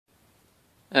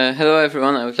Hello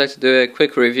everyone, I would like to do a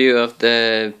quick review of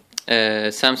the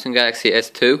Samsung Galaxy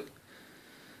S2.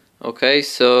 Okay,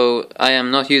 so I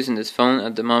am not using this phone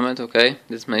at the moment, okay?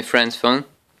 This is my friend's phone.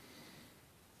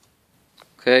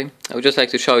 Okay, I would just like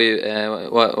to show you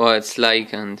what it's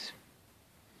like, and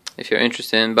if you're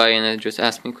interested in buying it, just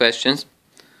ask me questions.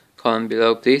 Comment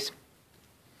below, please.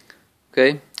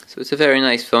 Okay, so it's a very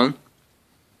nice phone.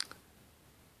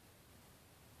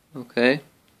 Okay.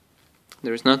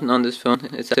 There's nothing on this phone.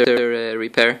 It's after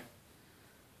repair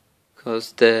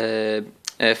because the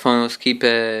phone was keep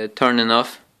turning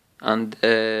off and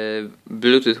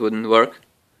Bluetooth wouldn't work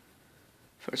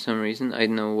for some reason. I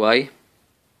don't know why,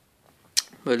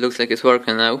 but it looks like it's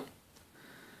working now.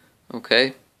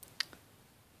 Okay,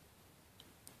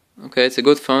 it's a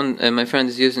good phone. My friend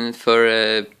is using it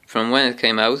for from when it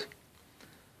came out.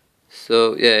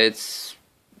 So yeah, it's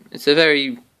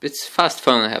fast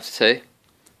phone, I have to say.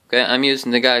 Okay, I'm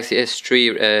using the Galaxy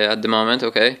S3 at the moment,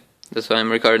 okay? That's what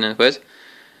I'm recording it with.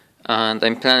 And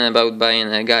I'm planning about buying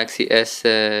a Galaxy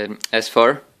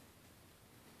S4.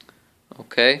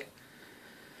 Okay.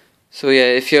 So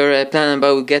yeah, if you're planning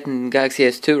about getting Galaxy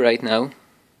S2 right now,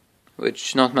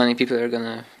 which not many people are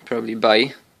gonna probably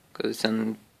buy, because it's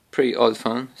a pretty old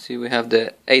phone. See, we have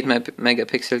the 8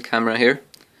 megapixel camera here,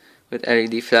 with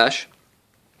LED flash.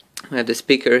 We have the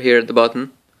speaker here at the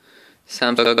bottom,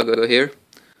 Samsung logo here.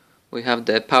 We have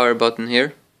the power button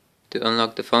here to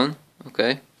unlock the phone,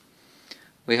 okay.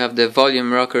 We have the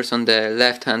volume rockers on the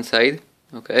left hand side,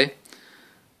 okay.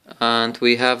 And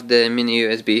we have the mini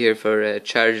USB here for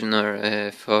charging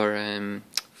or for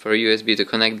USB to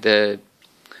connect the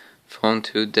phone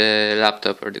to the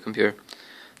laptop or the computer,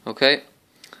 okay.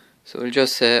 So we'll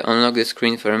just unlock the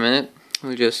screen for a minute.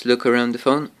 We'll just look around the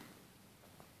phone,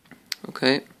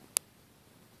 okay.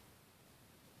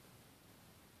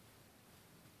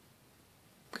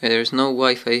 Okay, there's no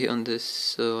Wi-Fi on this,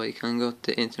 so I can't go to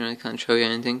the internet, can't show you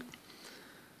anything.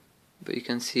 But you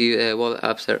can see what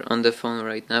apps are on the phone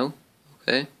right now,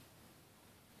 okay.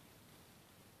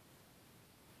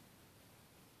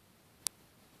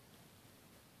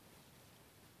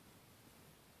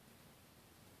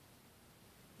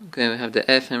 Okay, we have the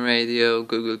FM radio,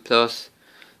 Google Plus,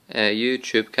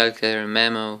 YouTube, calculator,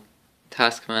 memo,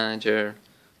 task manager,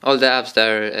 all the apps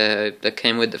that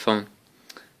came with the phone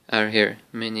are here.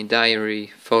 Mini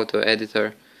diary, photo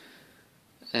editor,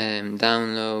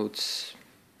 downloads,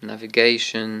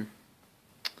 navigation,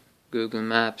 Google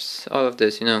Maps, all of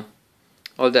this, you know,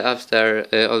 all the apps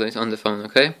that are always on the phone,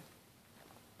 okay.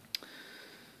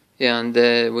 Yeah, and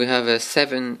we have a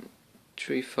 7,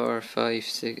 3, 4, 5,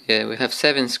 6, yeah, we have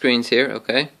 7 screens here,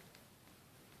 okay,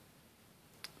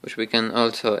 which we can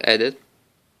also edit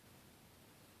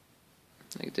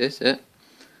like this, yeah.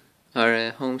 Our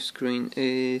home screen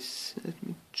is, let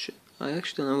me check. I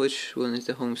actually don't know which one is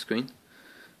the home screen,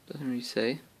 doesn't really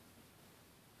say.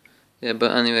 Yeah,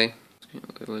 but anyway,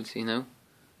 we'll see now.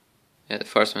 Yeah, the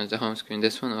first one is the home screen,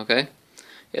 this one, okay.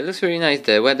 Yeah, it looks really nice,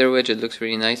 the weather widget looks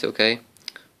really nice, okay.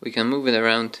 We can move it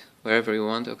around wherever we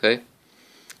want, okay.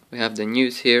 We have the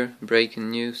news here,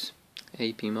 breaking news,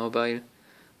 AP Mobile,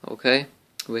 okay.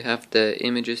 We have the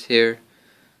images here,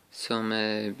 some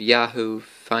Yahoo,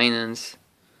 Finance,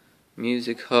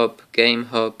 Music Hub, Game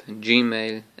Hub,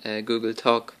 Gmail, Google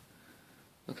Talk.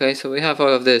 Okay, so we have all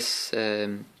of this. We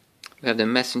have the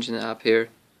messaging app here.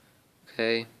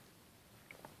 Okay,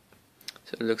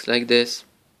 so it looks like this.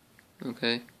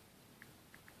 Okay.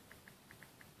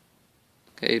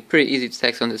 Okay, pretty easy to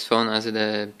text on this phone as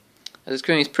the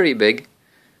screen is pretty big.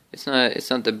 It's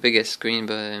not the biggest screen,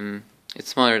 but it's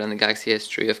smaller than the Galaxy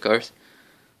S3, of course.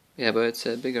 Yeah, but it's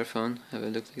a bigger phone. Have a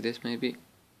look like this, maybe.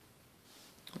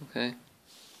 Okay.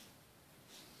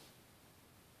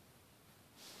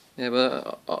 Yeah,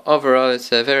 but overall, it's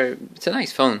a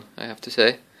nice phone, I have to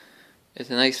say. It's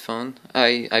a nice phone.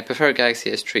 I prefer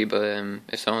Galaxy S3,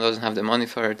 but if someone doesn't have the money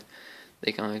for it,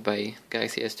 they can always buy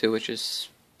Galaxy S2, which is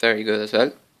very good as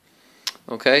well.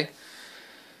 Okay.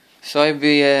 So I'll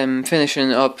be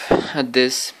finishing up at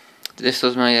this. This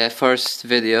was my first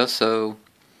video, so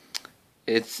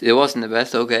it wasn't the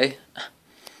best. Okay.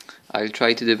 I'll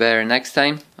try to do better next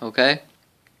time, okay?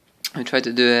 I'll try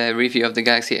to do a review of the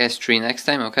Galaxy S3 next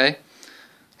time, okay?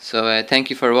 So thank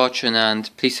you for watching and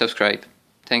please subscribe.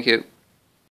 Thank you.